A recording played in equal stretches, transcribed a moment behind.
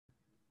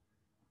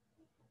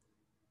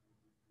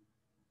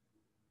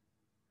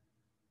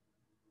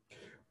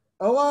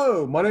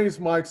Hello, my name is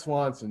Mike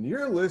Swanson.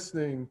 You're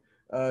listening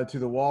to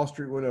the Wall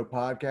Street Window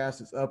podcast.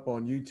 It's up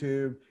on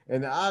YouTube,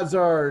 and the odds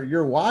are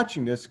you're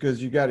watching this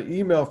because you got an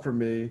email from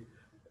me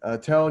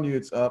telling you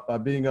it's up by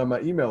being on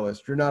my email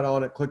list. If you're not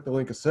on it, click the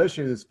link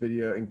associated with this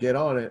video and get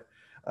on it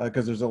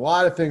because there's a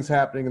lot of things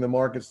happening in the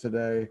markets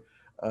today.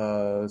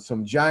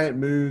 Some giant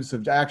moves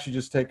have actually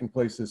just taken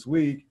place this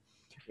week,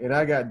 and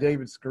I got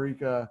David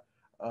Skarica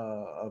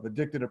of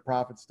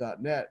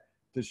addictedtoprofits.net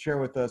to share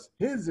with us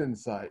his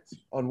insights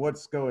on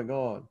what's going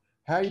on.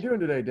 How you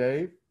doing today,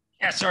 Dave?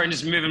 Yeah, sorry, I'm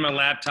just moving my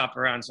laptop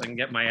around so I can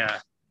get I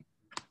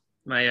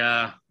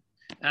got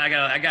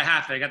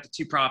half it. I got the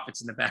two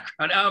profits in the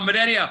background. But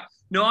anyhow,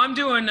 no, I'm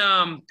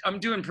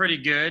doing pretty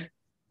good.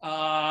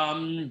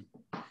 The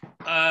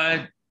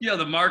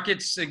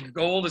markets,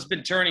 gold has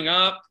been turning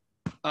up.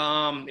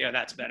 Yeah,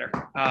 that's better.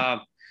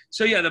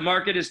 The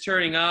market is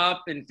turning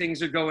up and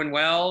things are going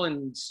well.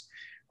 And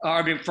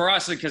for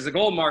us, because the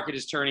gold market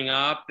is turning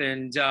up,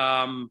 and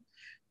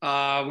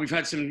we've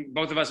had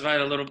both of us have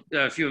had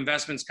a few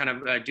investments kind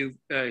of do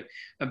a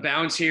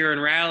bounce here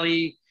and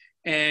rally.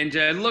 And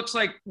it looks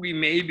like we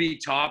may be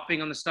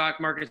topping on the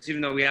stock markets,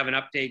 even though we have an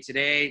update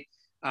today.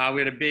 We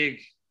had a big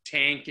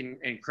tank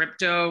in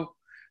crypto,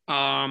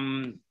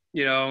 so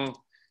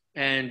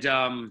it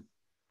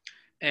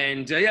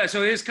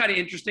is kind of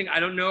interesting. I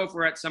don't know if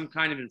we're at some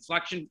kind of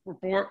inflection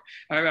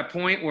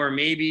point where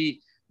maybe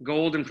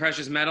gold and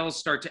precious metals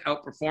start to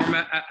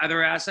outperform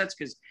other assets,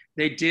 because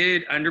they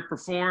did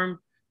underperform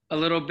a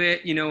little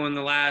bit, in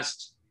the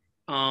last,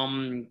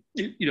 10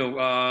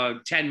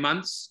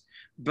 months.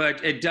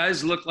 But it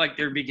does look like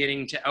they're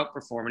beginning to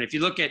outperform. And if you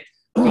look at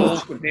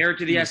gold compared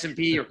to the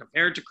S&P or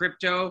compared to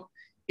crypto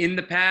in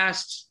the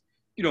past,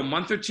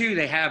 month or two,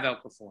 they have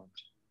outperformed.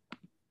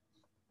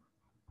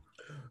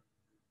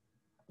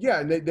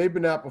 Yeah, and they've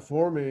been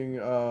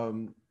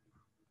outperforming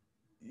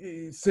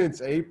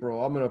since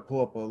April. I'm going to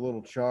pull up a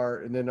little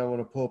chart, and then I want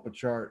to pull up a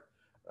chart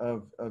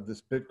of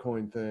this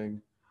Bitcoin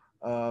thing.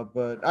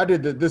 But I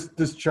did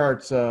this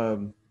chart's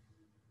that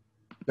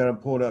I'm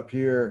pulling up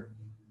here.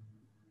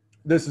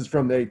 This is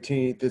from the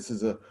 18th. This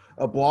is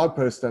a blog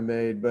post I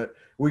made, but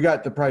we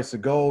got the price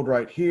of gold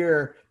right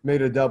here,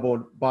 made a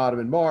double bottom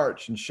in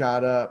March and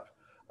shot up.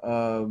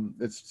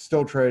 It's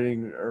still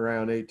trading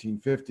around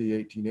 1850,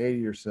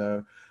 1880 or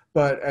so.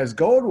 But as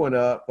gold went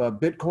up,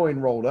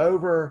 Bitcoin rolled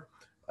over.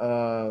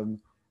 The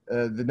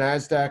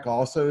NASDAQ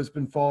also has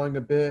been falling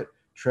a bit.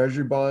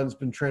 Treasury bonds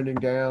been trending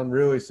down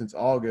really since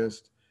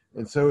August,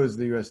 and so is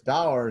the US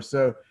dollar.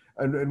 So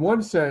in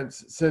one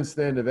sense, since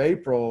the end of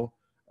April,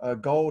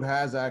 gold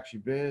has actually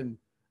been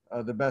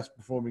the best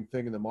performing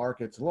thing in the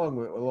markets,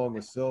 along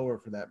with silver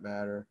for that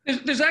matter.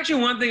 There's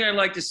actually one thing I'd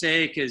like to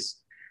say, because,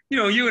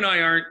 you and I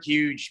aren't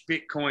huge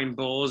Bitcoin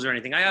bulls or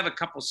anything. I have a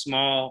couple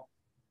small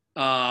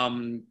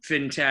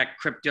fintech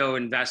crypto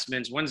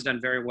investments. One's done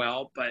very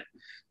well, but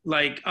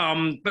but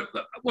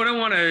what I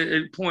want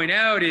to point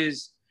out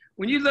is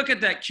when you look at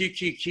that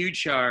QQQ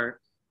chart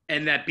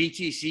and that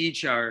BTC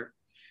chart,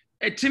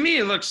 to me,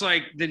 it looks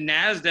like the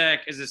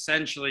NASDAQ is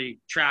essentially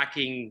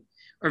tracking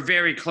or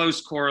very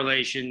close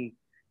correlation,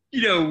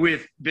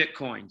 with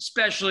Bitcoin,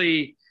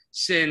 especially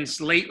since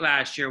late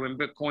last year when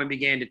Bitcoin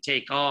began to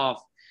take off,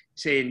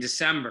 say in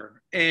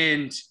December.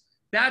 And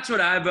that's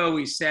what I've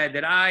always said,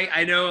 that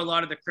I know a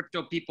lot of the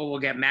crypto people will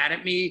get mad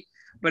at me,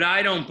 but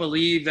I don't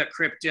believe that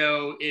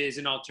crypto is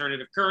an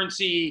alternative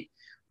currency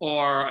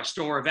or a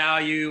store of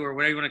value or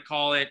whatever you want to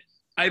call it.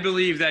 I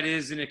believe that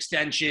is an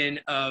extension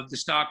of the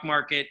stock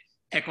market,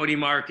 equity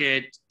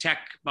market, tech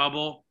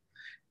bubble.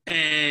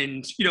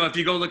 And, if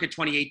you go look at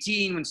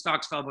 2018, when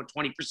stocks fell about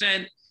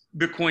 20%,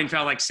 Bitcoin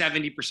fell like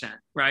 70%,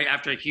 right?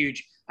 After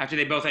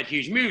they both had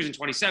huge moves in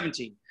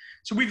 2017.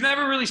 So we've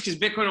never really, because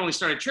Bitcoin only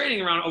started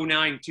trading around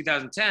 2009,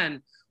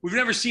 2010, we've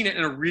never seen it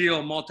in a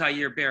real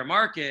multi-year bear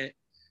market.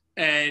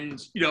 And,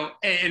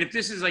 and if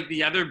this is like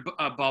the other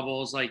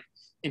bubbles, like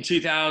in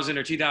 2000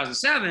 or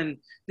 2007,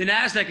 the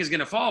NASDAQ is going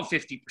to fall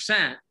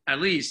 50% at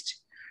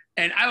least.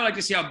 And I would like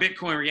to see how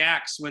Bitcoin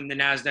reacts when the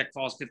NASDAQ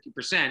falls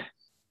 50%.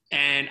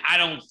 And I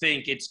don't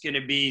think it's going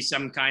to be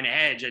some kind of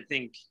hedge. I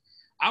think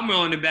I'm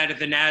willing to bet if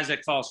the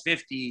NASDAQ falls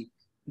 50,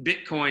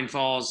 Bitcoin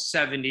falls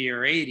 70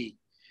 or 80.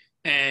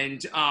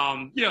 And,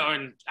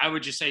 and I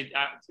would just say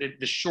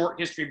the short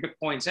history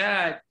Bitcoin's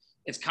had,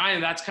 that's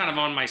kind of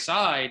on my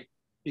side,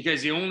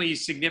 because the only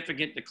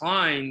significant the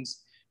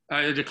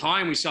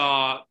decline we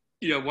saw,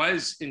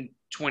 was in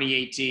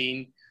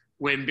 2018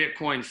 when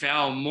Bitcoin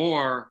fell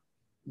more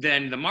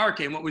than the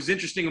market. And what was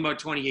interesting about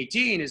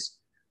 2018 is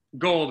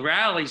gold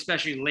rally,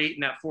 especially late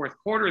in that fourth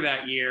quarter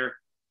that year,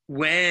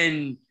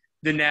 when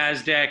the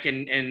NASDAQ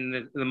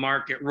and the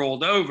market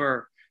rolled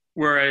over,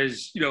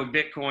 whereas,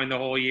 Bitcoin the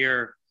whole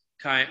year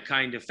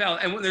kind of fell.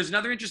 And there's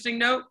another interesting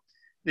note,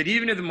 that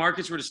even if the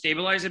markets were to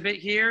stabilize a bit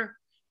here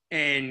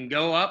and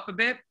go up a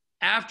bit,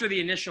 after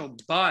the initial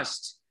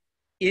bust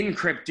in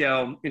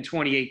crypto in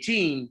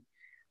 2018,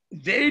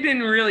 they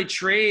didn't really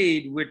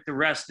trade with the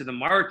rest of the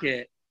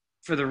market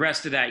for the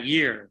rest of that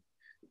year.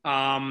 They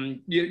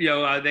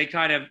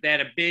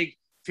had a big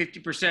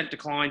 50%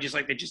 decline, just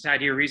like they just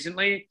had here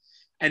recently.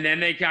 And then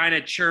they kind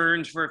of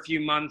churned for a few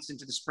months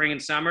into the spring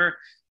and summer,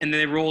 and then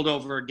they rolled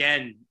over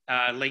again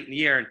late in the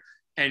year.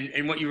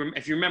 And what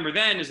if you remember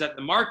then, is that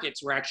the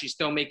markets were actually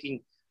still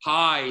making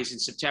highs in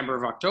September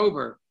or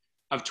October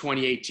of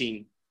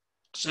 2018.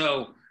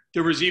 So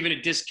there was even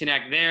a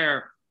disconnect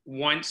there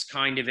once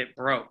kind of it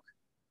broke.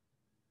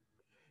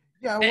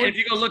 Yeah. And if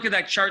you go look at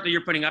that chart that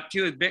you're putting up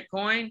to with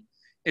Bitcoin,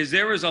 is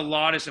there was a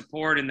lot of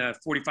support in the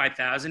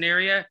 45,000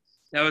 area.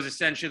 That was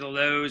essentially the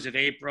lows of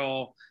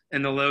April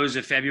and the lows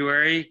of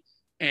February.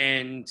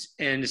 And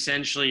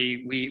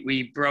essentially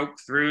we broke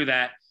through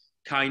that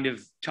kind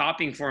of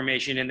topping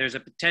formation, and there's a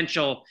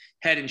potential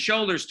head and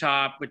shoulders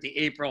top with the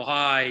April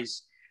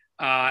highs,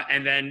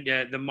 and then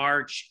the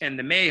March and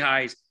the May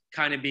highs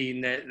kind of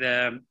being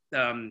the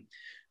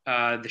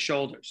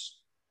shoulders.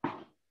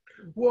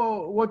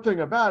 Well, one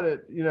thing about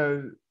it,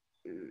 the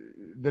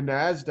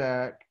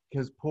NASDAQ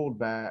has pulled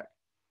back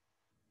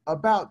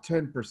about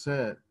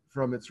 10%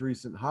 from its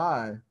recent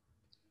high.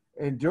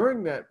 And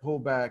during that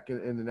pullback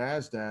in the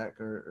NASDAQ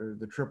or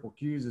the triple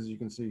Qs, as you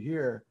can see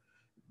here,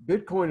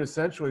 Bitcoin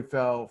essentially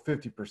fell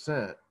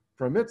 50%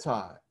 from its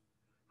high,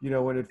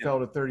 when it fell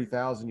to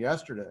 30,000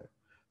 yesterday.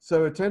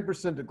 So a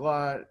 10%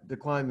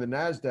 decline in the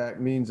NASDAQ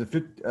means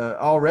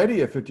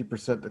already a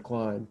 50%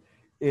 decline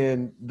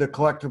in the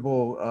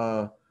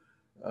collectible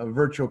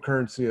virtual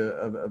currency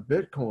of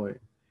Bitcoin.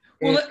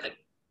 Well,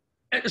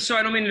 so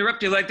I don't mean to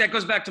interrupt you. Like, that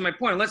goes back to my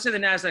point. Let's say the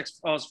NASDAQ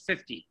falls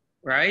 50,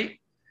 right?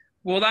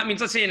 Well, that means,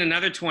 let's say in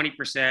another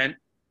 20%,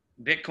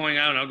 Bitcoin,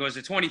 I don't know, goes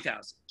to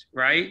 20,000,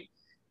 right?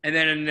 And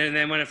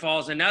then when it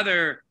falls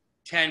another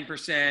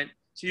 10%,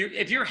 so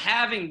if you're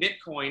having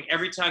Bitcoin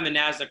every time the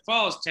NASDAQ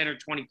falls 10 or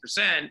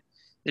 20%,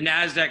 the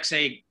NASDAQ,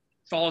 say,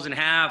 falls in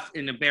half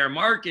in a bear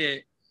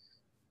market,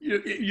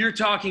 you're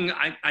talking,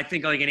 I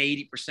think, like an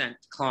 80%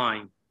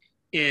 decline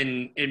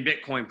in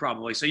Bitcoin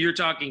probably. So you're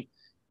talking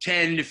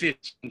 10 to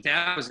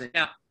 15,000.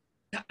 Now,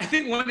 I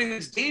think one thing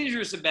that's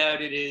dangerous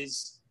about it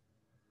is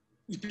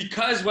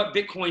because what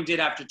Bitcoin did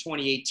after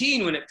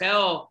 2018, when it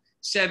fell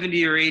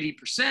 70 or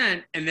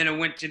 80%, and then it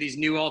went to these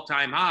new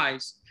all-time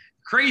highs.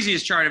 The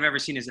craziest chart I've ever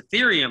seen is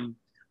Ethereum,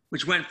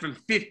 which went from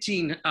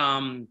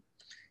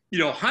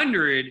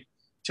 1,500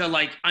 to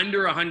like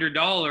under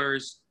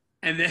 $100,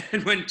 and then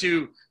went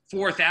to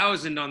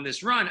 4,000 on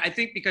this run. I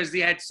think because they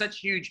had such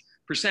huge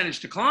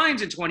percentage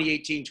declines in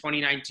 2018,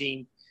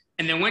 2019,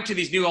 and then went to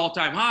these new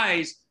all-time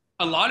highs.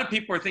 A lot of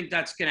people think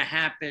that's going to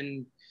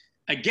happen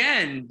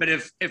again. But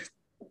if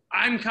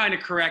I'm kind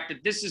of correct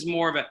that this is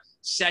more of a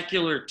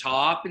secular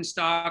top in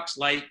stocks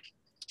like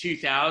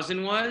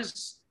 2000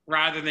 was,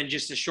 rather than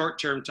just a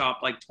short-term top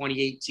like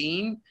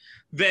 2018,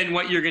 then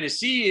what you're going to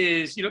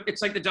see is,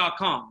 it's like the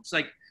dot-coms.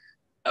 Like,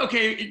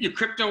 okay, your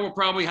crypto will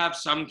probably have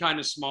some kind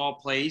of small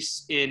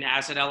place in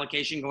asset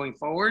allocation going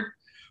forward.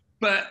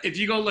 But if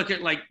you go look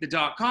at like the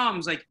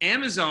dot-coms, like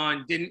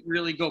Amazon didn't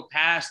really go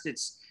past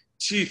its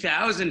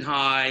 2000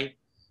 high,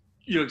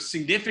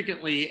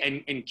 significantly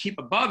and keep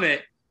above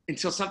it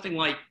until something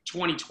like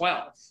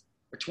 2012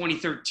 or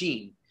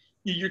 2013.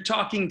 You're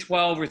talking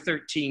 12 or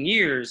 13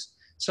 years.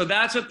 So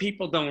that's what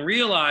people don't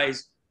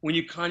realize when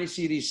you kind of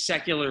see these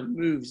secular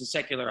moves and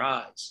secular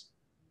highs.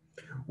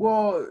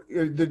 Well,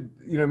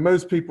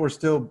 most people are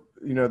still,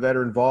 that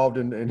are involved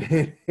in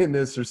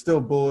this are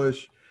still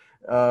bullish.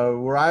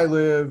 Where I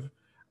live,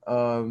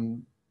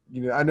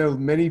 I know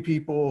many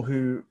people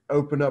who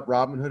open up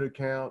Robinhood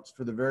accounts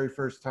for the very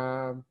first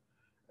time,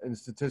 and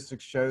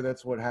statistics show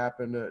that's what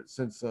happened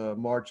since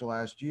March of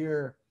last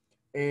year.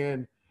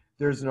 And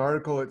there's an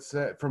article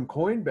from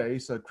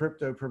Coinbase, a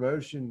crypto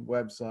promotion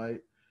website,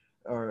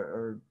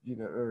 or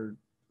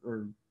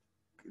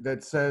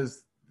that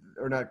says,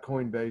 or not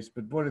Coinbase,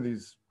 but one of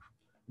these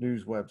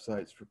news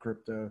websites for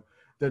crypto,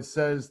 that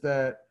says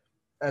that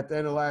at the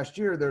end of last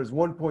year, there's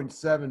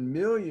 1.7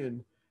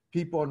 million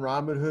people in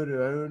Robinhood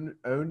who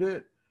owned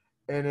it.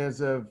 And as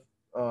of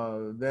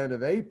the end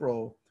of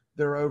April,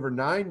 there are over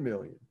 9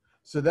 million.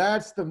 So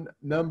that's the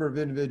number of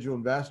individual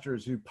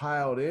investors who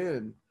piled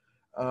in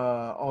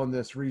on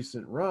this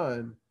recent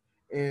run.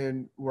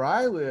 And where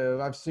I live,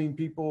 I've seen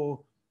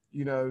people,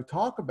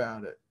 talk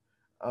about it.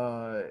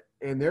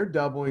 And they're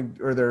doubling,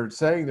 or they're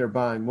saying they're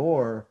buying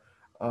more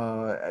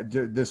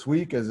this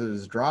week as it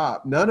has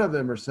dropped. None of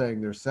them are saying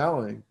they're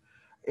selling.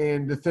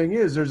 And the thing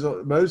is,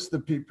 most of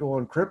the people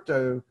on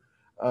crypto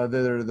that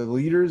are the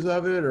leaders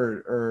of it,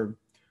 or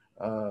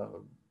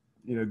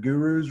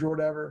gurus or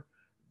whatever,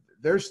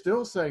 they're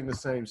still saying the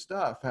same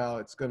stuff, how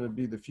it's going to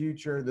be the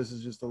future. This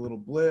is just a little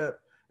blip.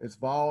 It's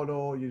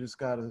volatile. You just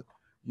got to,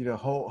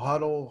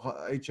 huddle,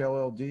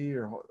 HLLD,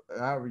 or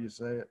however you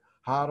say it,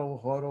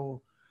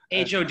 huddle.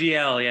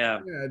 HODL, yeah.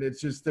 Yeah, and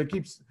it's just,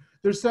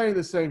 they're saying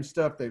the same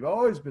stuff they've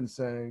always been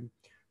saying.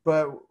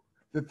 But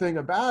the thing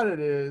about it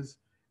is,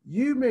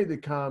 you made the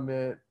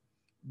comment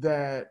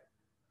that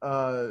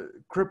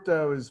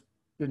crypto has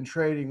been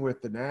trading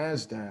with the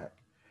NASDAQ.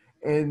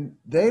 And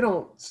they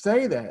don't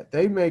say that.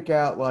 They make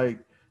out like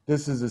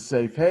this is a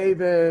safe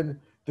haven.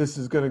 This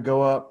is going to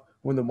go up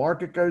when the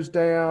market goes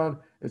down,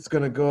 it's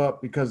going to go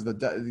up because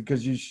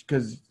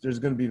because there's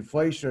going to be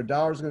inflation or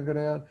dollar's going to go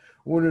down.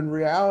 When in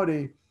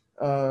reality,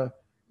 the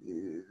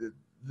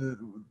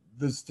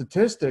the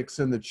statistics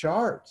and the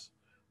charts,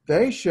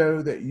 they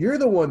show that you're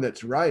the one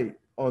that's right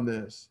on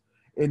this,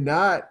 and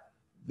not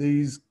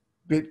these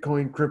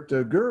Bitcoin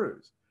crypto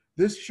gurus.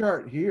 This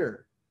chart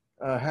here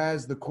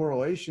has the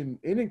correlation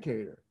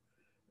indicator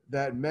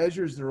that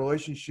measures the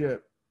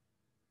relationship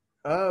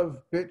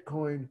of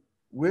Bitcoin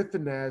with the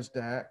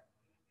NASDAQ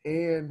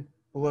and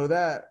below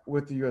that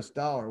with the US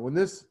dollar. When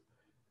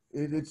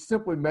it's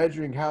simply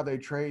measuring how they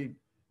trade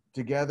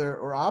together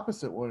or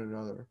opposite one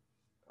another.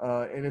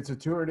 And it's a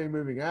 200-day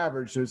moving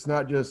average. So it's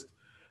not just,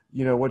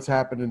 what's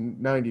happened in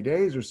 90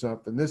 days or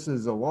something. This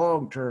is a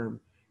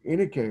long-term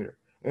indicator,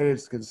 and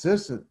it's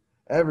consistent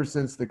ever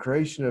since the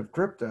creation of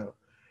crypto.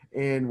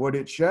 And what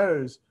it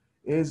shows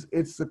is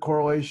it's the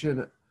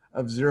correlation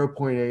of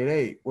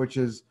 0.88, which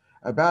is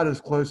about as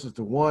close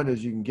to 1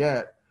 as you can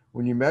get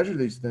when you measure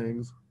these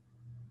things.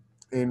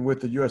 And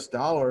with the US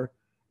dollar,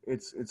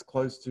 it's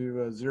close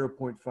to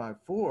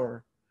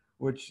 0.54,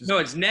 which is... No,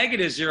 it's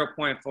negative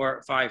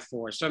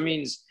 0.454. So it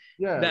means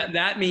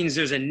that means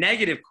there's a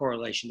negative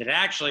correlation that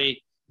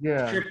actually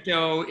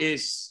crypto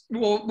is,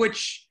 well,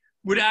 which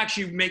would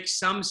actually make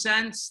some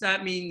sense.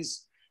 That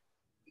means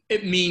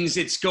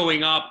it's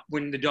going up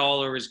when the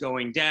dollar is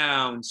going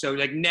down. So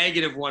like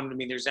 -1 would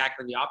mean there's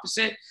exactly the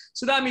opposite.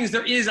 So that means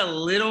there is a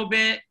little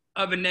bit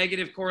of a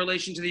negative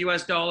correlation to the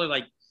US dollar,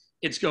 like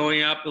it's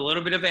going up, a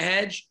little bit of a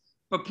hedge,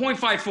 but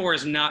 0.54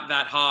 is not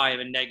that high of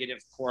a negative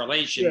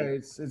correlation. Yeah,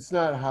 it's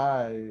not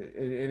high.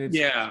 And it's,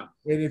 and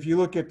if you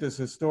look at this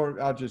historic,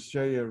 I'll just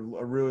show you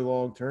a really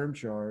long-term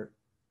chart.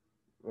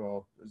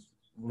 Well, it's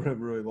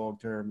really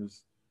long-term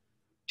is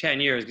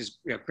 10 years because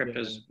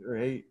crypto's or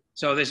 8.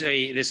 So this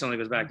only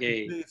goes back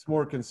 8. It's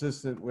more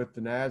consistent with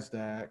the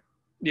NASDAQ.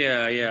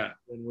 Yeah.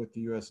 Than with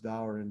the US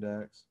dollar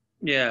index.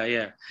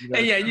 Yeah.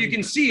 And you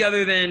can see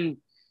other than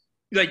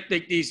like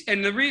these,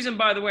 and the reason,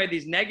 by the way,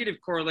 these negative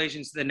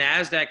correlations to the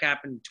NASDAQ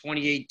happened in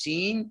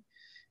 2018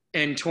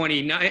 and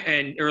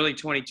early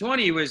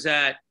 2020 was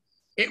that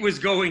it was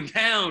going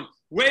down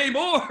way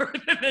more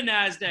than the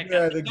NASDAQ.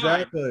 Yeah,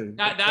 exactly.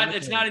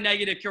 It's not a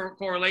negative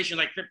correlation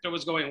like crypto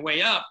was going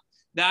way up.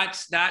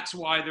 That's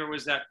why there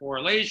was that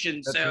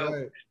correlation. That's so,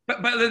 right.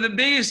 but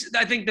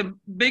the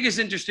biggest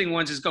interesting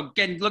ones is look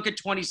at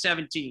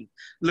 2017,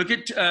 look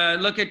at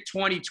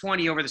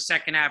 2020 over the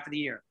second half of the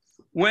year,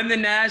 when the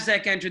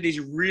NASDAQ entered these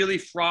really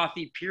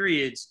frothy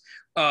periods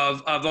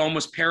of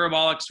almost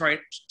parabolic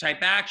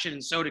type action,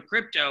 and so did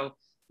crypto.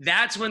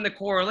 That's when the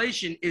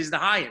correlation is the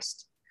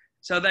highest.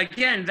 So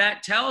again,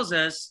 that tells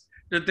us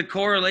that the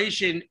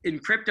correlation in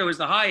crypto is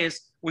the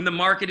highest when the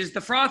market is the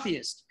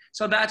frothiest.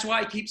 So that's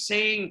why I keep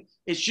saying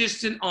it's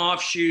just an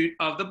offshoot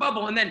of the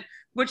bubble. And then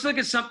let's look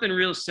at something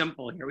real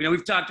simple here.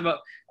 We've talked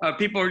about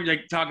people are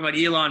like talking about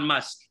Elon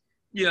Musk,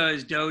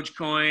 his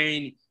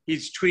Dogecoin.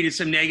 He's tweeted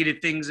some negative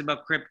things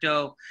about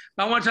crypto.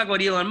 But I want to talk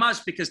about Elon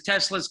Musk because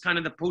Tesla's kind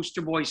of the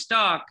poster boy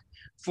stock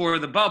for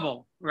the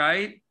bubble,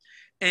 right?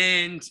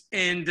 And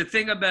the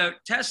thing about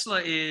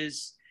Tesla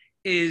is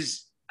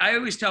I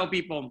always tell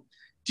people,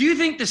 do you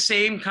think the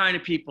same kind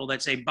of people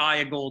that say buy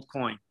a gold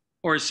coin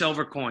or a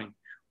silver coin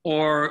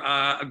or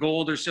a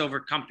gold or silver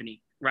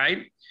company,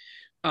 right?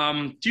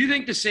 Do you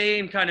think the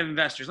same kind of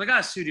investors like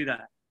us who do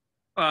that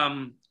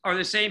are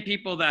the same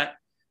people that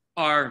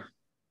are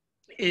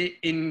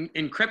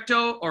in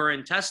crypto or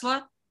in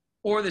Tesla,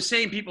 or the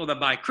same people that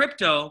buy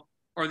crypto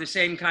or the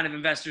same kind of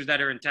investors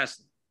that are in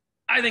Tesla?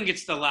 I think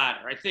it's the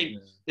latter. I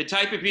think the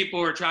type of people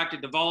who are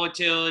attracted to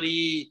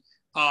volatility,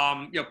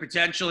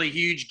 potentially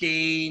huge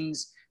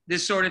gains,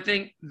 this sort of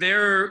thing,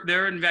 they're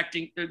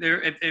investing.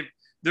 If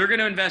they're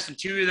going to invest in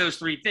 2 of those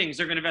 3 things,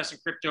 they're going to invest in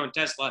crypto and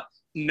Tesla,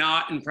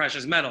 not in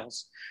precious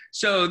metals.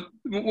 So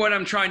what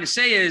I'm trying to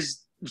say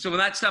is, so when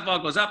that stuff all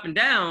goes up and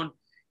down,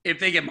 if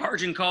they get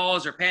margin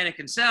calls or panic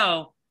and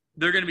sell,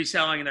 they're going to be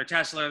selling in their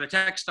Tesla or the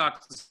tech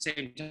stocks at the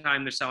same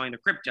time they're selling their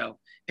crypto,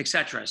 et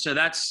cetera. So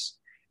that's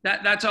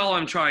all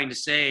I'm trying to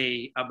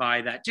say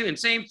about that too. And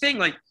same thing,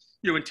 like,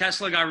 when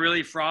Tesla got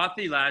really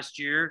frothy last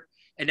year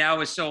and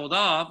now it's sold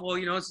off, well,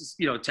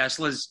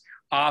 Tesla's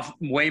off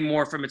way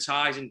more from its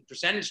highs in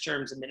percentage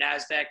terms than the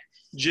NASDAQ,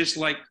 just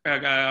like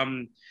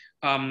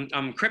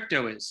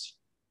crypto is.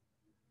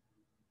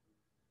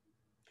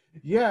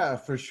 Yeah,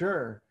 for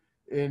sure.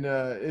 And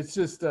it's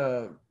just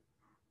a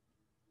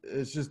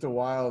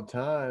wild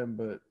time.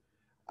 But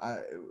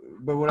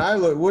when I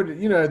look,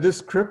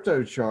 this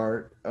crypto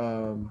chart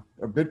or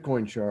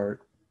Bitcoin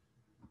chart,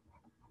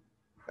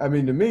 I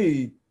mean, to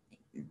me,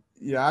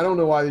 I don't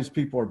know why these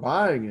people are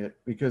buying it,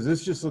 because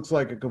this just looks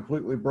like a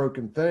completely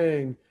broken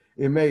thing.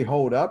 It may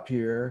hold up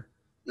here.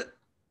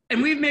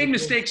 And we've made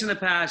mistakes in the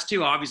past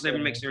too. Obviously,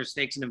 everyone makes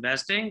mistakes in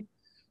investing.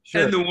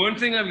 Sure. And the one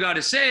thing I've got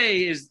to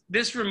say is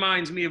this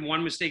reminds me of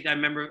one mistake I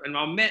remember, and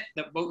I'll admit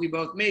that we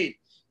both made,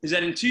 is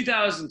that in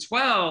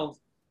 2012,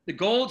 the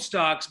gold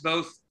stocks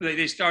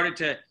they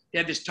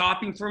had this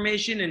topping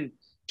formation in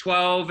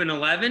 12 and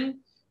 11.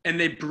 and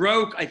they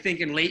broke, I think,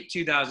 in late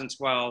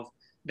 2012,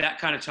 that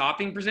kind of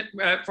topping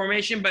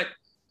formation, but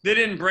they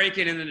didn't break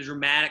it in a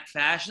dramatic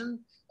fashion.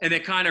 And they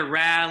kind of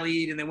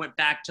rallied and they went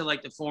back to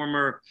like the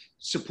former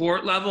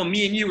support level.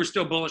 Me and you were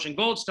still bullish in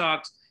gold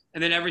stocks,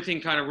 and then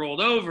everything kind of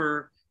rolled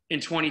over in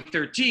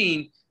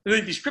 2013. I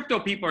think these crypto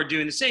people are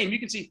doing the same. You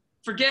can see,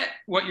 forget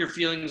what your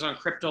feelings on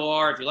crypto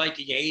are. If you like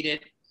it, you hate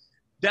it.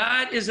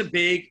 That is a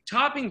big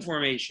topping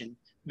formation.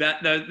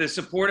 That the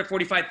support at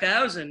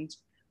 45,000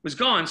 was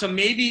gone. So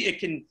maybe it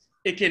can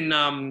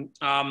and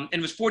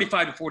it was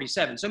 45 to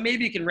 47. So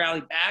maybe it can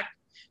rally back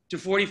to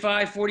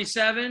 45,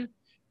 47,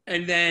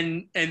 and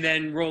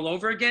then roll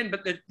over again.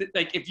 But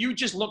like if you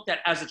just looked at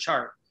as a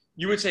chart,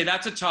 you would say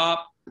that's a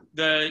top.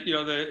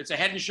 It's a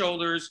head and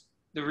shoulders.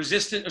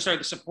 The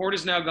support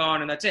is now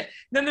gone, and that's it.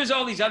 And then there's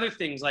all these other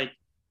things. Like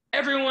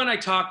everyone I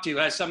talk to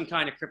has some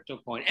kind of crypto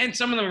coin, and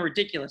some of them are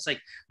ridiculous.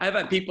 Like I've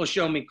had people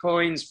show me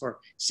coins for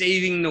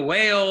saving the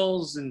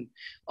whales and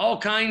all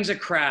kinds of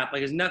crap.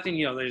 Like there's nothing.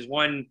 There's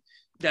one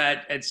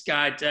that it's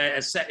got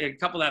a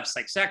couple that have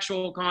like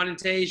sexual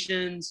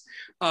connotations,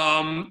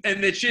 and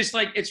it's just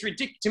like it's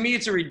ridiculous. To me,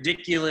 it's a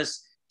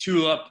ridiculous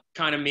tulip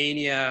kind of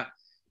mania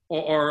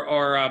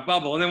or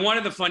bubble. And then one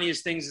of the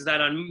funniest things is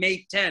that on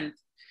May 10th,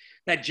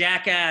 that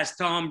jackass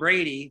Tom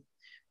Brady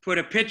put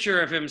a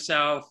picture of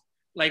himself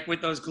like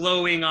with those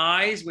glowing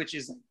eyes, which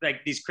is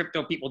like these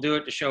crypto people do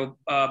it to show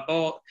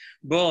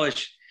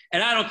bullish.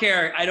 And I don't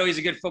care. I know he's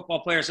a good football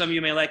player. Some of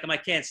you may like him. I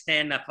can't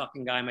stand that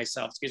fucking guy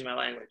myself. Excuse my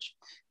language.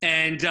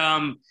 And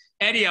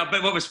anyhow,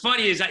 but what was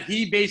funny is that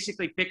he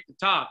basically picked the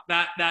top.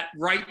 That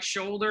right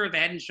shoulder, the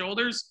head and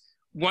shoulders,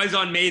 was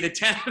on May the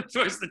 10th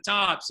was the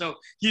top. So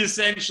he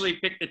essentially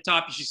picked the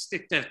top. You should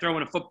stick to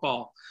throwing a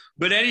football.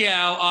 But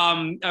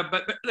anyhow,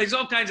 but there's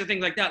all kinds of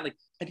things like that. Like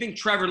I think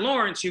Trevor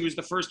Lawrence, who was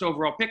the first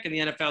overall pick in the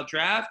NFL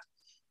draft,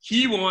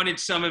 he wanted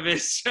some of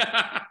his,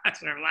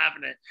 that's what I'm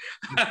laughing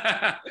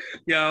at.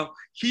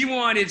 He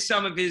wanted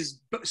some of his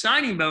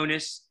signing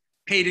bonus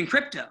paid in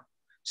crypto.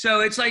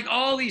 So it's like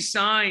all these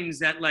signs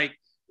that like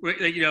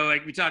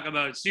we talk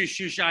about shoe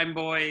shine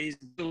boys,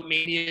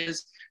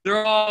 manias,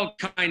 they're all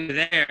kind of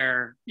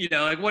there.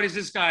 Like what does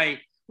this guy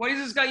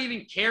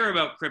even care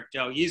about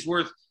crypto? He's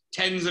worth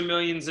tens of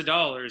millions of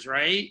dollars,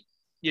 right?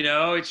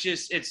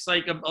 It's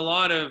like a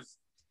lot of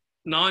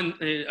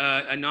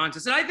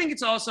nonsense. And I think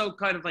it's also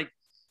kind of like,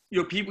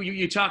 people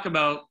you talk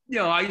about,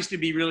 I used to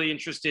be really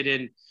interested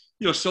in,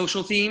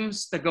 social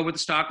themes that go with the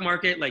stock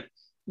market. Like,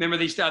 remember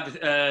they used to have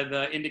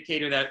the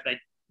indicator that like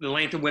the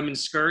length of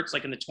women's skirts,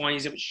 like in the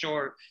 20s, it was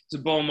short. It's a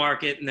bull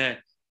market. In the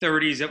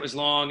 30s, it was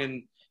long.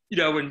 And,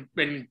 when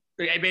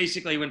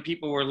basically when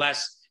people were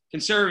less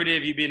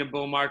conservative, you'd be in a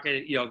bull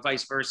market,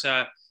 vice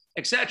versa,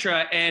 et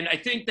cetera. And I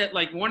think that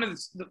like one of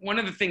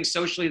the things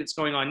socially that's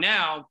going on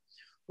now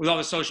with all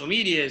the social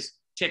media is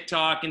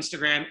TikTok,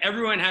 Instagram,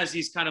 everyone has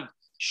these kind of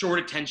short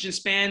attention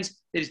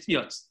spans. It's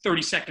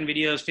 30-second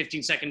videos,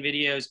 15-second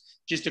videos,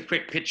 just a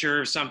quick picture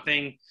of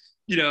something,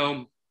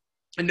 and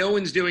no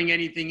one's doing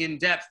anything in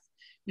depth.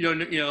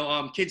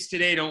 Kids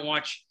today don't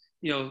watch,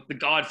 The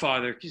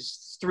Godfather because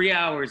it's 3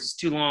 hours. It's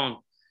too long.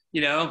 They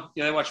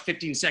watch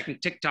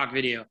 15-second TikTok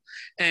video,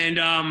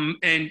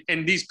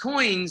 and these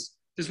coins,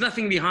 there's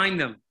nothing behind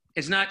them.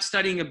 It's not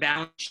studying a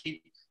balance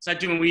sheet. It's not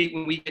doing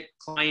when we get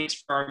clients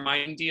for our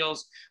mining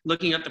deals,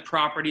 looking at the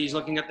properties,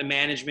 looking at the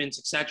managements,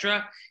 et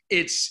cetera.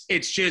 It's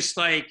just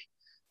like,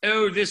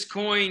 oh, this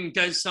coin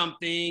does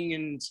something,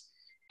 and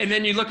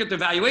then you look at the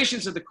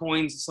valuations of the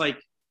coins. It's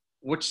like,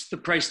 what's the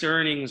price to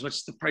earnings?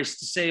 What's the price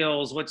to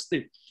sales?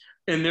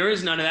 And there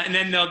is none of that. And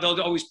then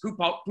they'll always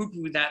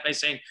poo-poo that by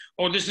saying,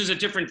 oh, this is a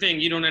different thing.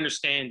 You don't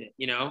understand it.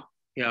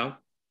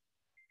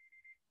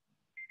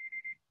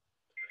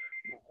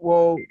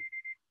 Well,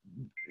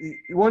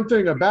 one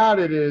thing about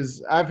it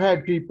is I've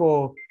had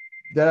people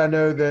that I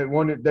know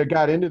that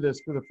got into this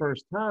for the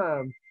first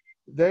time.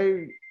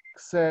 They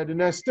said,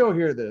 and I still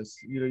hear this,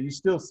 you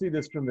still see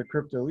this from the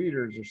crypto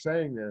leaders are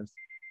saying this,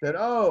 that,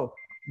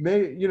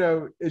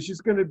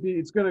 it's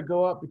going to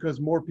go up because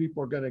more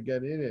people are going to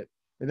get in it.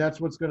 And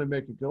that's what's going to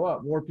make it go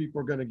up. More people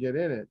are going to get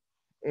in it.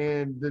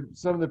 And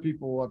some of the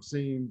people I've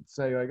seen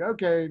say like,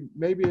 okay,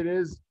 maybe it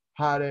is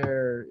hot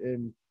air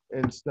and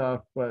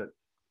stuff, but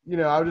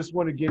I just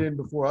want to get in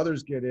before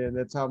others get in.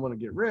 That's how I'm going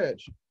to get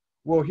rich.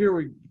 Well,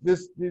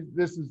 this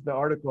is the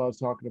article I was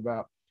talking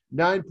about.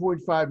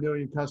 9.5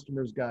 million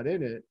customers got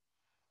in it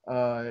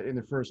in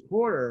the first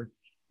quarter.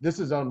 This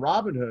is on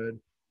Robinhood.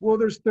 Well,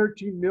 there's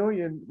 13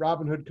 million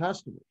Robinhood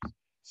customers.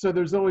 So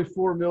there's only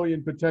 4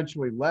 million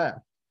potentially left,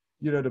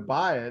 to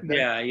buy it. That's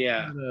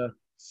kind of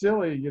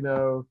silly,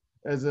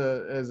 as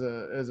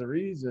a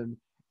reason.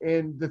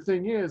 And the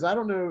thing is, I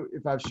don't know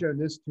if I've shown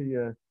this to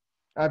you.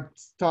 I've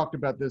talked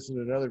about this in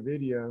another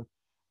video,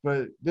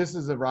 but this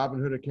is a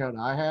Robinhood account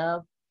I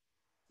have.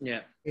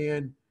 Yeah.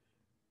 And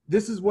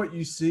this is what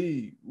you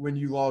see when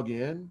you log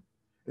in.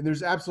 And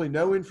there's absolutely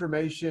no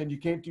information. You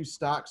can't do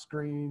stock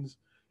screens.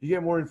 You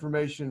get more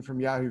information from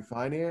Yahoo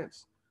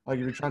Finance. Like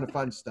if you're trying to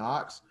find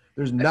stocks,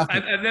 there's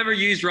nothing. I've never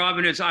used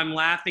Robinhood, so I'm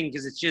laughing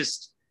because it's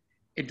just,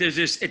 There's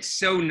just it's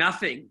so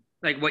nothing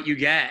like what you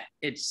get.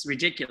 It's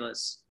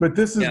ridiculous. But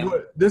Yeah.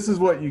 this is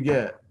what you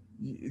get.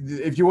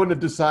 If you want to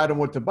decide on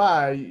what to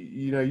buy,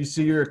 you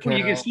see your Well,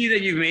 you can account. see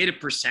that you've made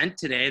 1%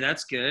 today.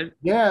 That's good.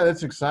 Yeah,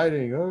 that's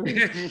exciting. Oh.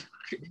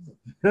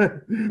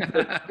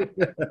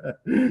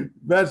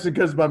 That's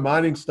because my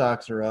mining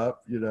stocks are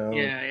up, Yeah,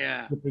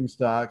 yeah, shipping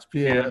stocks,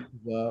 PAS yeah.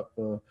 is up.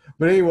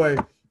 But anyway,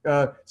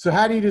 so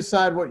how do you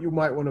decide what you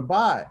might want to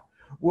buy?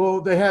 Well,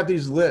 they have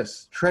these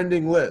lists,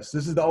 trending lists.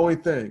 This is the only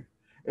thing,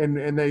 and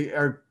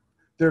they're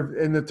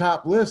in the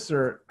top lists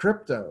are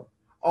crypto,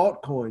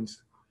 altcoins,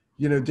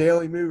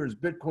 daily movers,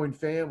 Bitcoin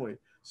family.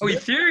 Oh, So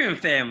Ethereum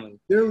family.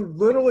 they're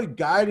literally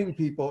guiding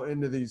people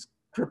into these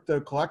crypto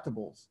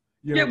collectibles.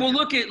 Yeah, well,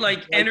 look at like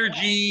Like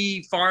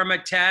energy,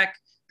 pharma, tech.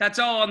 That's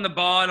all on the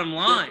bottom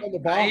that's line, on the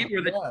right? bottom.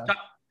 Where the Yeah.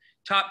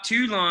 top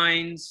two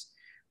lines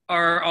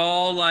are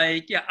all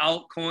like, yeah,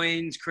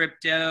 altcoins,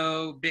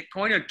 crypto,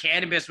 Bitcoin, or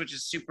cannabis, which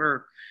is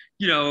super,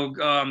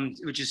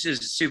 which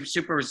is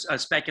super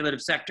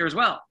speculative sector as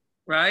well,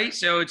 right?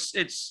 So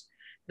it's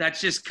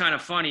that's just kind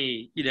of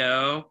funny.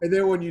 And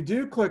then when you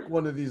do click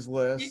one of these You,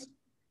 lists,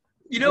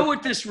 you know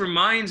what this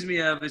reminds me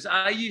of is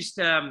I used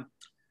to,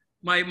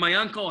 my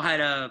uncle had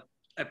a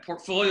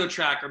portfolio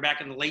tracker back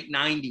in the late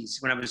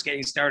 90s when I was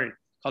getting started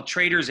called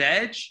Trader's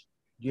Edge.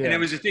 And it yeah,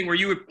 was a thing where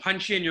you would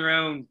punch in your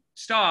own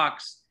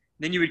stocks,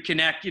 then you would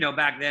connect,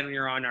 back then we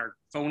were on our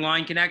phone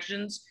line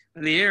connections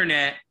on the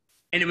internet,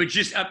 and it would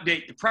just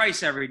update the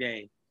price every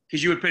day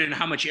because you would put in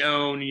how much you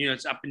own,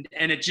 it's up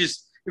and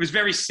it was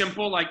very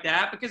simple like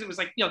that because it was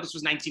like, this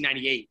was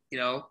 1998,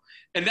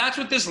 and that's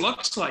what this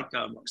looks like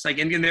almost like,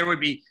 and there would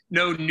be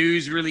no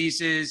news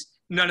releases,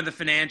 none of the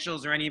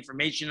financials or any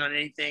information on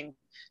anything.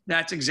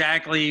 That's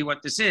exactly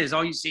what this is.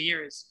 All you see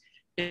here is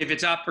if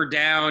it's up or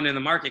down in the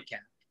market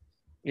cap,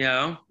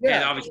 and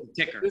yeah. obviously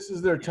the ticker. This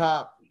is their Yeah.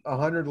 top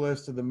 100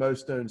 list of the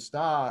most owned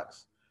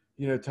stocks.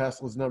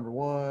 Tesla's number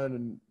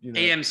one, and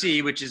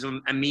AMC, which is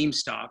a meme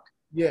stock.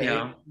 yeah, Yeah.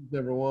 AMC's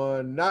number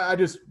one. I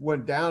just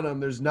went down them.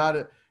 There's not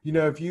a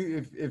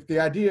if the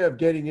idea of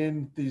getting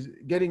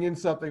in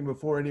something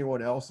before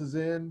anyone else is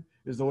in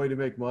is the way to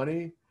make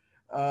money,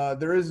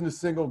 there isn't a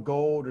single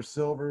gold or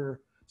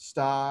silver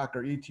stock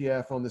or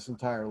ETF on this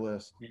entire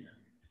list. Yeah.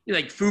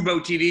 Like Fubo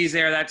TV's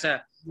there. That's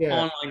a Yeah.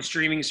 online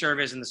streaming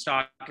service, and the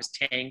stock is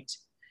tanked.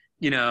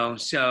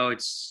 So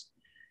it's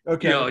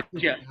Okay.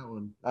 yeah. That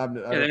one. Yeah,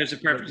 there's a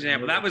perfect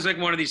example. That was like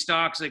one of these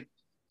stocks. Like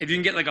if you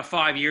can get like a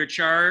 5-year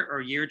chart or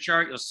year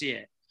chart, you'll see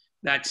it.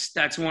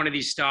 That's one of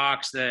these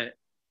stocks that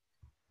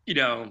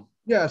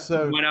Yeah.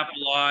 So went up a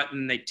lot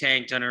and they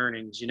tanked on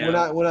earnings. when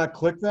I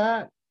click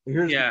that,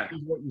 here's Yeah,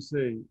 what you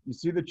see. You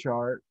see the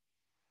chart.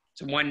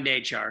 it's a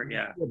 1-day chart.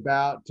 Yeah,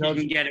 About you tells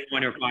can you get it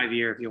 1 or 5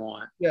 year if you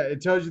want. Yeah,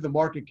 it tells you the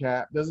market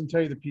cap. Doesn't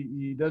tell you the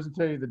PE. Doesn't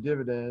tell you the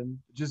dividend.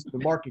 Just the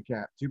market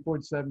cap,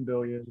 2.7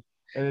 billion.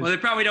 And Well, they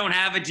probably don't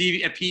have a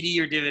PD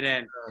or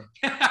dividend.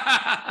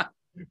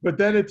 but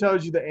then it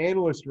tells you the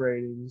analyst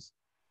ratings.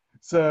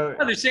 So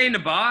They're saying to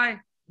buy.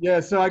 yeah,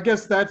 so I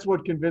guess that's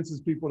what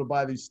convinces people to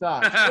buy these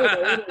stocks. Oh, the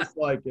analysts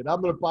like it.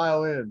 I'm going to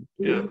pile in.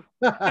 Yeah.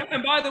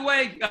 And by the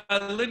way,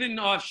 living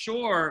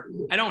offshore,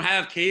 I don't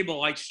have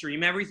cable. I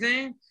stream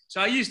everything.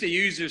 So I used to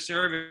use their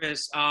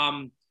service.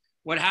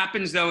 What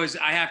happens though is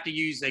I have to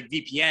use like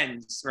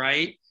VPNs,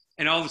 right?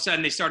 And all of a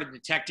sudden they started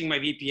detecting my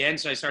VPN,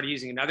 so I started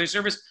using another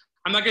service.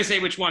 I'm not going to say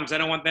which one because I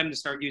don't want them to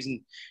start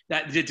using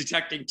that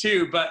detecting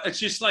too. But it's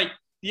just like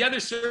the other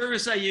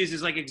service I use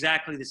is like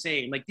exactly the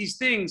same. Like these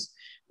things,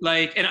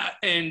 like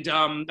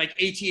like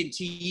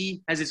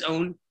AT&T has its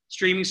own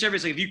streaming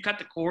service. Like if you cut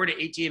the cord at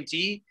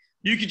AT&T,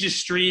 you could just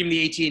stream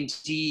the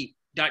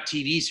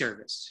AT&T.TV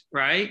service,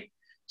 right?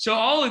 So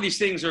all of these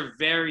things are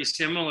very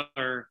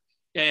similar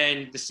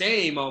and the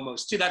same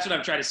almost too. That's what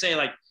I'm trying to say.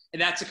 Like,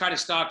 and that's the kind of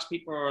stocks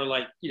people are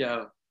like,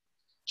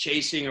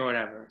 chasing or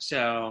whatever.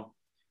 So,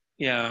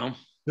 So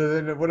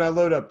then when I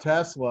load up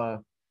Tesla,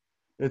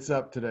 it's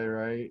up today,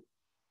 right?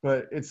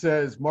 But it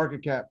says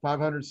market cap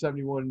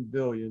 571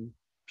 billion,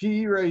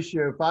 PE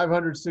ratio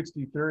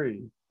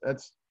 563.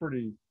 That's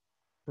pretty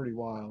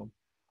wild.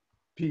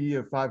 PE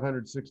of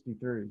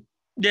 563.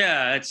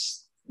 yeah,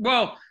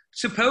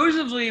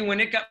 supposedly when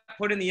it got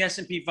put in the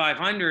S&P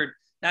 500,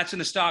 that's when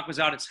the stock was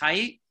at its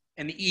height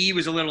and the E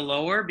was a little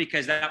lower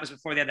because that was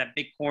before they had that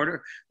big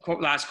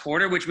last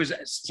quarter, which was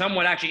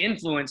somewhat actually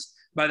influenced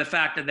by the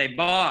fact that they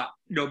bought,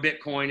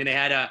 Bitcoin and they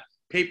had a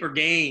paper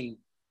gain,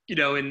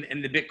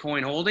 in the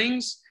Bitcoin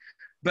holdings.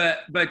 But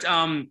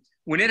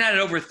when it had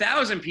over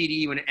 1,000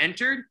 PDE when it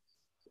entered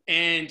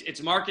and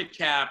its market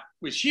cap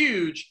was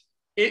huge,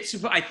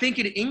 I think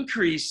it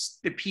increased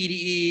the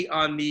PDE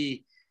on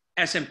the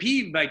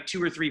S&P by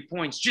 2 or 3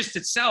 points just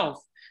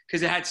itself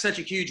because it had such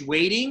a huge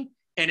weighting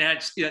and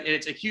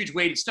it's a huge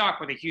weighted stock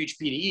with a huge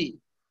PDE,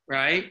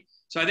 right?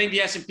 So I think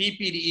the S&P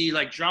PDE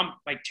like jumped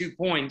by 2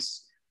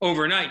 points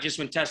overnight just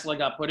when Tesla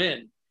got put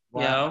in.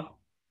 Wow.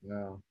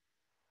 Yeah.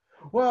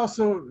 Well,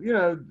 so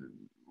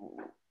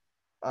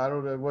I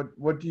don't know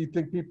what do you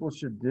think people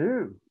should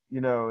do,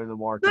 in the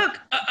market? Look,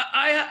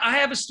 I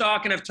have a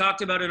stock, and I've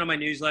talked about it on my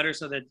newsletter.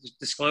 So the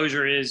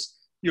disclosure is,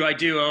 I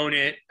do own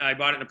it. I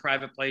bought it in a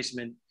private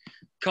placement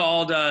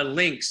called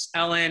Lynx,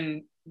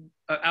 LYNX.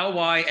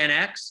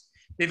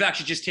 They've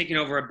actually just taken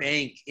over a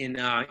bank in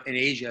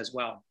Asia as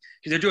well,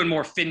 because they're doing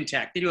more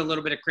fintech. They do a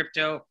little bit of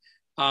crypto,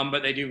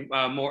 but they do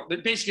more.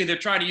 But basically, they're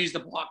trying to use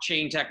the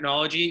blockchain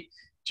technology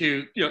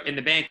to, in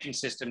the banking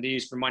system, to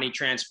use for money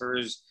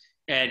transfers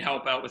and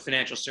help out with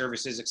financial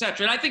services, et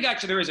cetera. And I think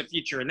actually there is a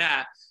future in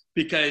that,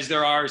 because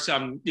there are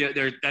some,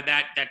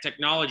 that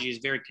technology is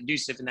very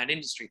conducive in that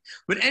industry.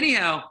 But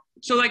anyhow,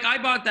 so like I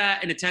bought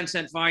that in a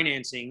 10-cent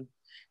financing,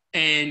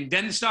 and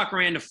then the stock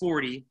ran to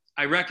 40.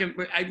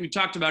 We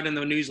talked about it in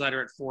the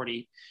newsletter at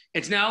 40.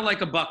 It's now like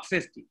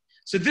 $1.50.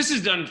 So this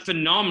has done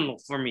phenomenal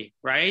for me,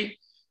 right?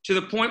 To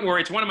the point where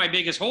it's one of my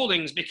biggest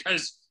holdings,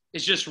 because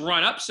it's just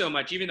run up so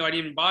much, even though I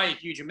didn't buy a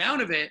huge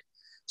amount of it.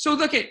 So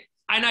look at,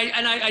 and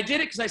I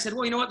did it because I said,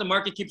 well, you know what? The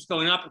market keeps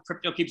going up, and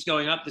crypto keeps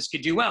going up. This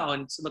could do well,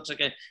 and it looks like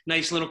a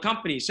nice little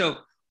company. So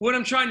what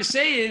I'm trying to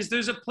say is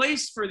there's a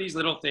place for these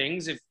little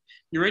things if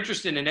you're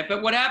interested in it.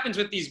 But what happens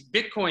with these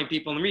Bitcoin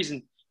people, and the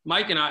reason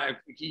Mike and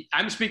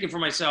I'm speaking for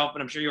myself,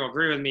 but I'm sure you'll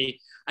agree with me,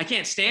 I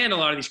can't stand a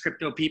lot of these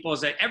crypto people,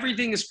 is that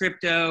everything is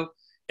crypto.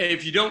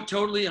 If you don't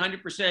totally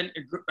 100%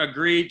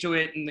 agree to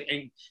it and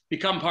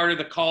become part of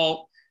the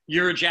cult,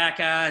 you're a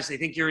jackass. They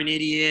think you're an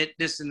idiot,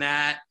 this and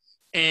that.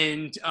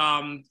 And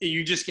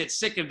you just get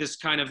sick of this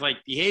kind of like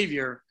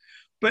behavior.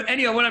 But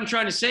anyhow, what I'm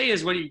trying to say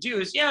is, what you do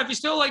is, if you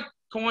still like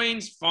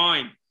coins,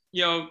 fine.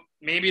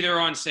 Maybe they're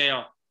on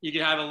sale. You can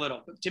have a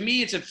little. But to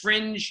me, it's a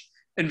fringe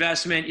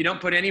investment. You don't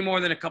put any more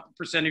than a couple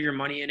percent of your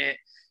money in it.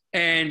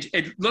 And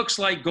it looks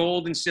like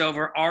gold and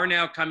silver are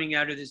now coming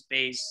out of this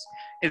base.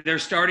 They're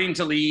starting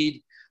to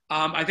lead.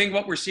 I think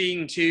what we're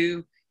seeing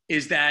too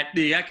is that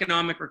the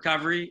economic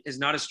recovery is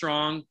not as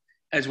strong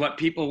as what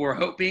people were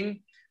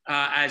hoping,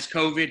 as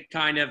COVID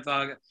kind of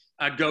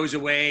goes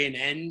away and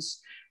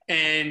ends.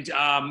 And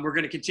we're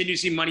going to continue to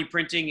see money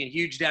printing and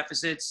huge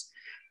deficits.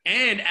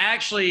 And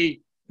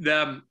actually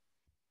the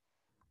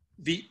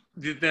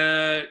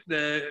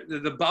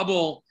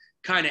bubble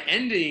kind of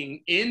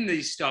ending in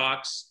these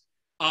stocks,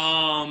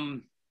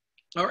 the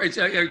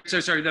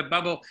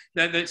bubble,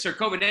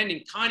 COVID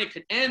ending kind of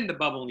could end the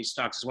bubble in these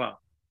stocks as well.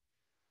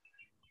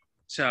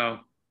 So,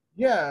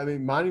 yeah, I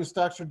mean, mining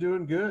stocks are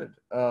doing good.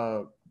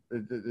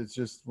 It's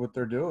just what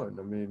they're doing.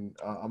 I mean,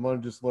 I'm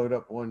going to just load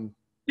up one.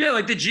 Yeah,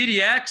 like the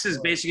GDX is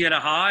basically at a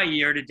high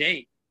year to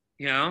date,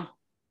 Well,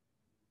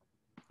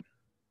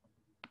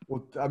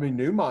 I mean,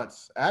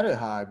 Newmont's at a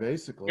high,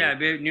 basically. Yeah,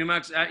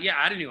 Newmont's at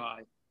a new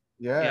high.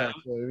 Yeah.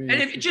 So, I mean, and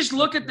if you just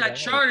look at that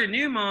chart of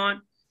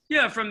Newmont,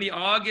 from the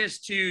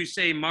August to,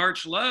 say,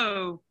 March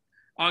low,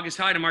 August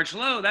high to March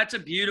low, that's a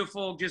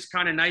beautiful, just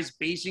kind of nice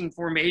basing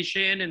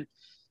formation.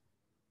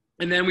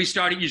 And then you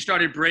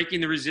started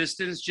breaking the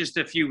resistance just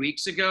a few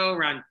weeks ago,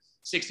 around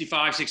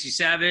 65,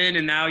 67,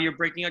 and now you're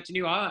breaking out to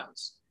new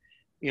highs,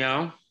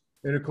 And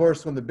of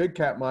course, when the big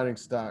cap mining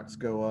stocks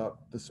go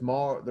up,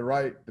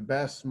 the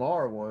best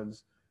smaller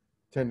ones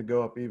tend to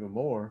go up even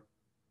more.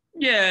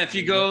 Yeah, if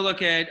you go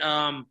look at,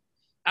 I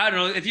don't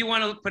know, if you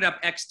want to put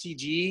up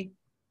XTG,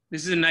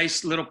 this is a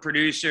nice little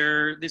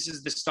producer. This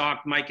is the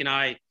stock Mike and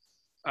I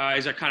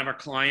is our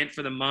client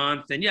for the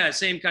month. And yeah,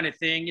 same kind of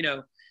thing.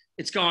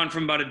 It's gone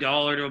from about $1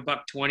 to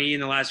 $1.20 in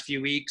the last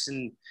few weeks.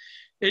 And,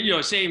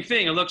 same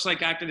thing. It looks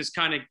like after this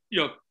kind of,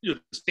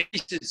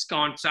 space has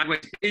gone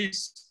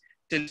sideways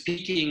since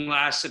peaking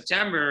last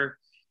September.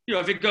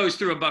 If it goes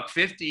through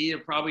 $1.50,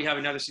 it'll probably have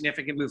another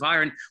significant move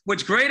higher. And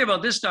what's great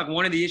about this stock,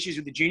 one of the issues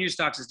with the junior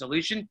stocks is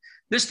dilution.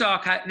 This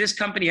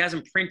company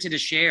hasn't printed a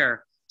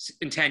share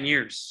in 10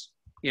 years.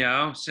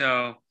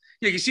 So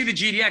you see the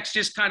GDX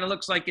just kind of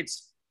looks like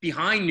it's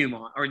behind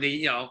Newmont, or or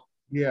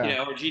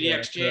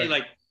GDXJ,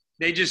 like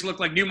they just look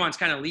like Newmont's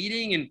kind of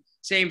leading. And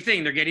same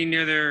thing, they're getting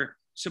near their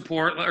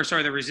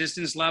the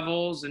resistance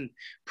levels, and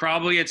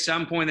probably at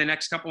some point in the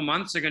next couple of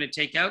months they're going to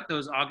take out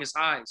those August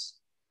highs.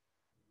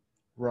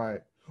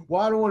 Right.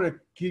 Well, I don't want to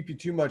keep you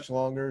too much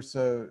longer,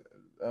 so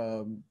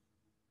I'll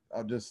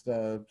just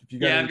if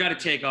you I've got to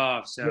take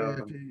off.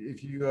 So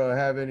if you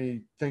have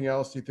anything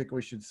else you think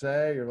we should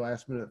say, or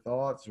last minute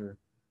thoughts, or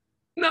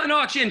no,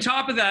 actually, on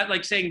top of that,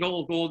 like saying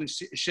gold and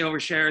silver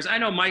shares, I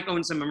know Mike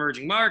owns some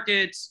emerging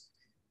markets,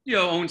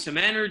 owns some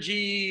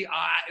energy.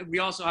 We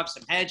also have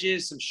some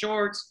hedges, some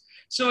shorts.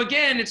 So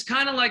again, it's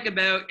kind of like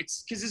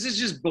because this is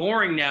just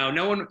boring now.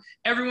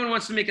 Everyone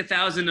wants to make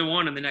 1,000 to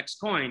 1 on the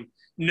next coin.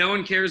 No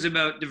one cares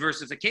about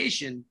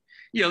diversification.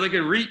 Look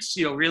at REITs.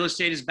 Real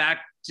estate is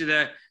back to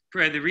the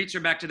REITs are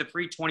back to the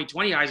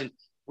pre-2020 highs, and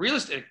real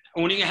estate,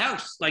 owning a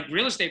house, like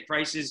real estate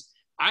prices.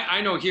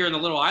 I know here in the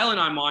little island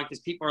I'm on, because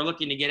people are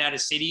looking to get out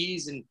of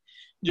cities and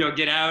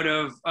get out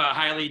of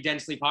highly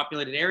densely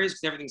populated areas,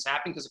 because everything's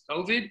happening because of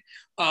COVID.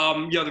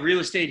 The real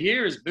estate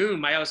here is boom.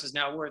 My house is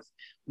now worth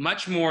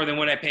much more than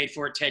what I paid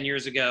for it 10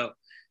 years ago.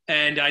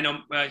 And I know,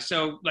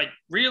 so like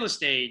real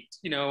estate,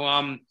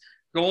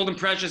 gold and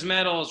precious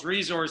metals,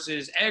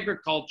 resources,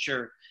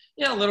 agriculture,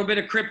 a little bit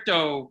of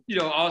crypto,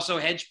 also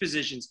hedge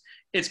positions.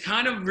 it's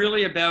kind of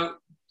really about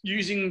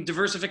using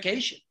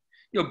diversification.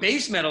 You know,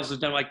 base metals has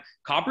done, like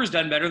copper's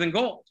done better than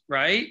gold,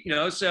 right? You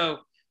know, so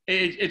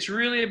it's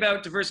really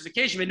about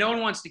diversification, but no one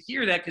wants to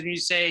hear that, because when you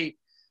say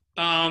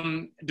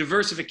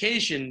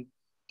diversification,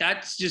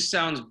 that just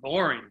sounds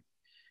boring,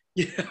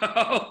 you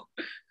know.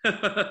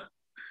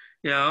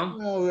 You know?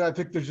 Well, I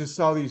think there's just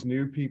all these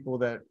new people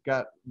that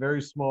got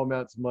very small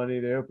amounts of money.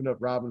 They open up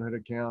Robinhood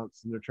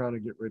accounts and they're trying to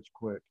get rich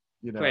quick,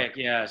 you know. Quick,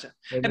 yeah.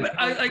 And But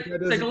I like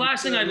the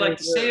last thing I'd like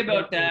to say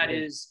about that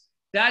is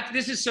that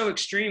this is so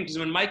extreme, because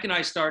when Mike and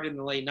I started in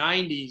the late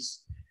 90s,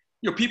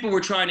 you know, people were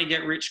trying to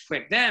get rich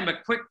quick then,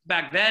 but quick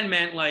back then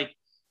meant, like,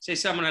 say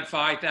someone had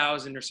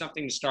 5,000 or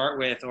something to start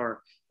with,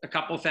 or a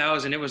couple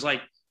thousand. It was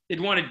like they'd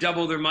want to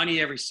double their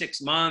money every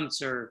 6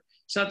 months or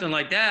something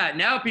like that.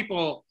 Now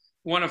people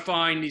want to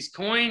find these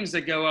coins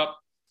that go up,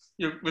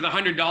 you know, with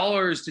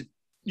 $100 to,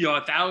 you know,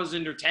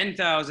 1,000 or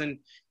 10,000,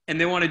 and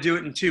they want to do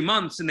it in 2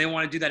 months, and they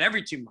want to do that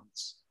every 2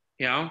 months,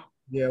 you know?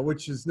 Yeah,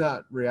 which is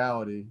not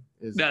reality.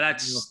 Is No,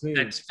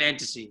 that's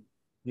fantasy.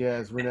 Yeah,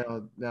 as we're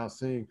now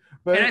seeing.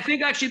 But And I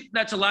think actually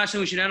that's the last thing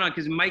we should end on,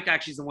 because Mike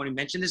actually is the one who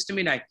mentioned this to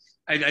me, and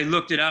I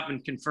looked it up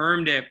and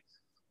confirmed it.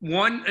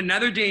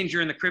 Another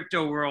danger in the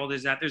crypto world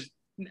is that there's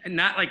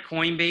not like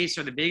Coinbase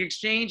or the big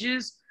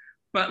exchanges,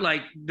 but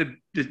like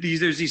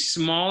there's these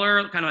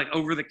smaller kind of like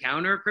over the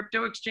counter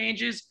crypto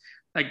exchanges,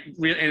 like,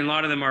 and a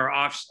lot of them are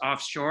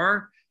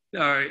offshore, you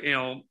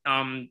know,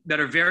 that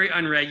are very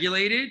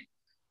unregulated,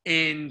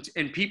 and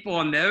people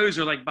on those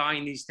are like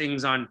buying these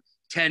things on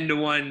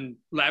 10-to-1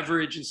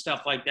 leverage and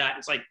stuff like that.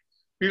 It's like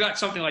you got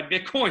something like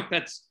Bitcoin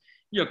that's,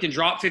 you know, can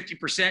drop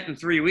 50% in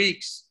 3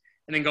 weeks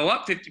and then go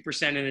up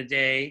 50% in a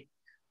day,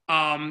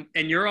 and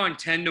you're on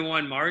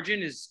 10-to-1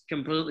 margin is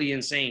completely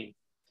insane.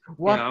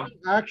 well, You know?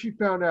 I actually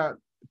found out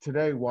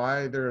today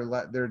why they're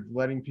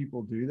letting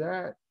people do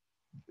that.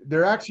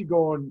 They're actually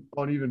going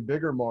on even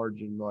bigger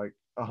margin, like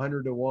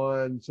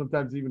 100-to-1,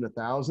 sometimes even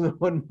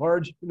 1,000-to-1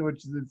 margin,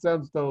 it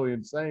sounds totally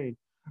insane.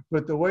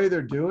 But the way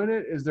they're doing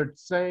it is they're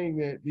saying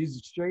that these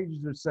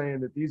exchanges are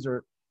saying that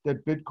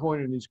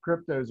Bitcoin and these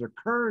cryptos are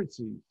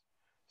currencies.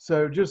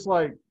 So just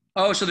like,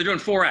 Oh, so they're doing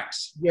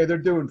Forex. yeah, they're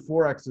doing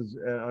Forex as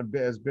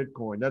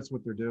Bitcoin. That's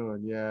what they're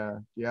doing. Yeah.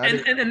 Yeah.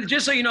 And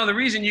just so you know, the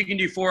reason you can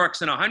do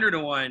Forex in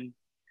 100-to-1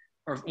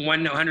 or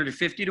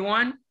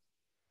 150-to-1,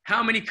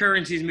 how many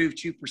currencies move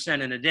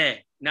 2% in a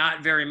day?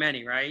 Not very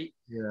many, right?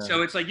 Yeah.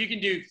 So it's like you can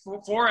do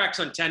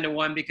Forex on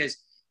 10-to-1, because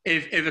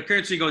if a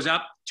currency goes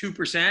up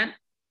 2%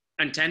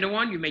 on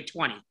 10-to-1, you make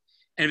 20.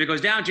 And if it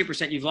goes down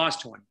 2%, you've lost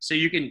 20. So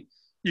you can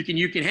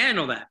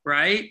handle that,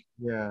 right?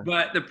 Yeah.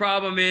 But the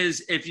problem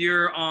is if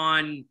you're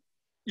on,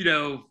 you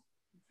know,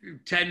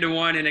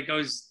 10-to-1 and it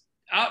goes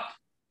up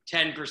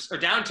 10% or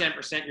down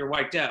 10%, you're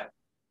wiped out.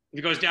 If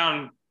it goes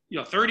down, you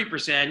know,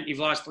 30%, you've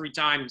lost 3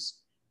 times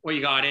what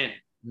you got in,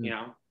 you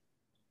know?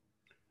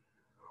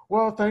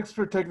 Well, thanks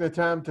for taking the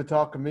time to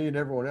talk to me and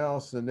everyone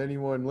else, and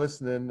anyone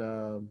listening.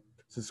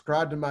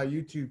 Subscribe to my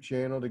YouTube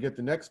channel to get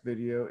the next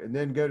video, and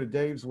then go to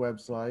Dave's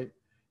website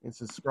and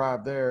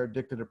subscribe there,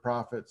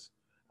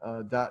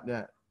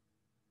 addictedtoprofits.net.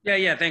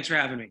 Yeah. Thanks for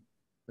having me.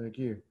 Thank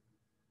you.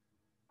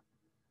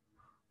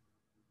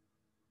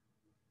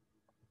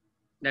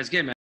 That's good, man.